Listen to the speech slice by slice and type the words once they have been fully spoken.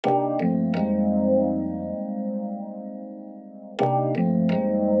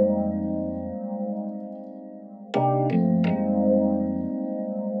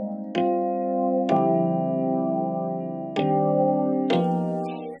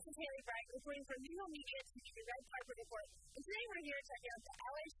social media to be the red carpet report. And today we're here to check out the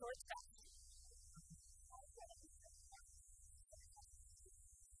LA Shorts Fest.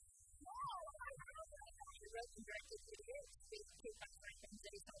 Wrote and directed videos basically by friends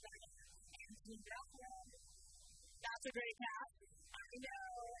that he saw that and he that's a great cast. I know,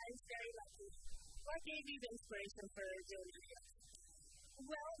 I was very lucky. What gave you the inspiration for doing videos?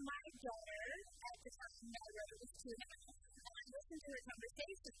 Well, my daughter at the time I wrote was 2 and a half, and I listened to her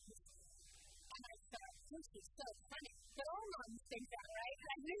conversations, and I thought, this is so funny. But all moms think that, right?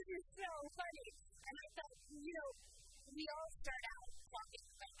 Like, this is so funny. And I thought, we all start out talking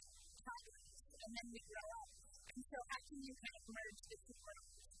like toddlers, and then we grow up. And so how can you kind of merge the two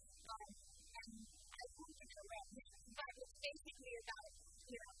worlds? And I think in a way, but it's basically about,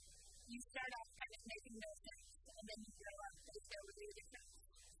 you start off kind of making no sense, and then you grow up and show a new difference.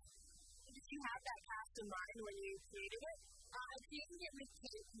 Did you have that cast in mind when you created it? I didn't get with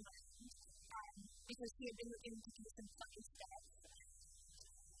Kate in mind, because she had been looking to do some funny stuff.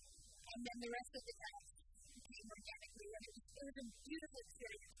 And then the rest of the cast came organically, and it was a beautiful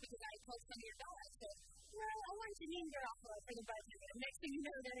experience, because I told some of your dogs, I said, well, I want Janine Girl for the budget, and next thing you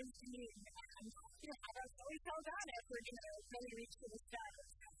know, there's Janine. And, I was always held on it for, really reach for the stars.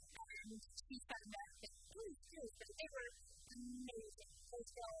 And she found out that it was good, but they were amazing.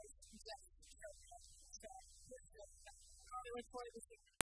 Those girls just killed it. So, it was really fun. I look forward to seeing them.